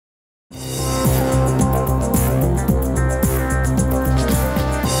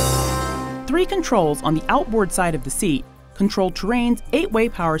controls on the outboard side of the seat control terrain's 8-way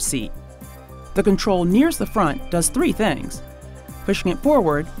power seat. The control nearest the front does 3 things. Pushing it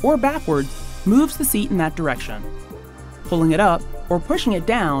forward or backwards moves the seat in that direction. Pulling it up or pushing it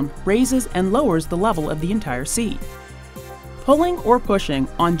down raises and lowers the level of the entire seat. Pulling or pushing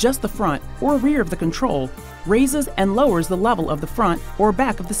on just the front or rear of the control raises and lowers the level of the front or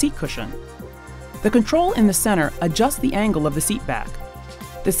back of the seat cushion. The control in the center adjusts the angle of the seat back.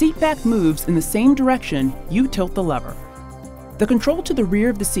 The seat back moves in the same direction you tilt the lever. The control to the rear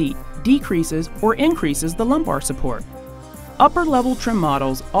of the seat decreases or increases the lumbar support. Upper-level trim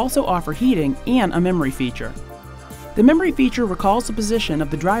models also offer heating and a memory feature. The memory feature recalls the position of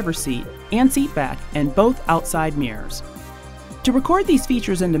the driver's seat and seat back and both outside mirrors. To record these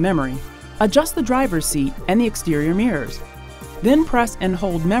features into memory, adjust the driver's seat and the exterior mirrors. Then press and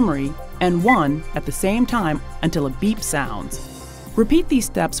hold memory and 1 at the same time until a beep sounds. Repeat these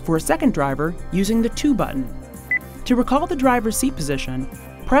steps for a second driver using the 2 button. To recall the driver's seat position,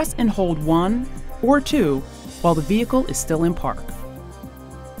 press and hold 1 or 2 while the vehicle is still in park.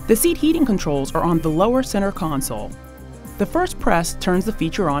 The seat heating controls are on the lower center console. The first press turns the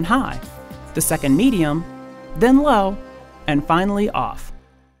feature on high, the second medium, then low, and finally off.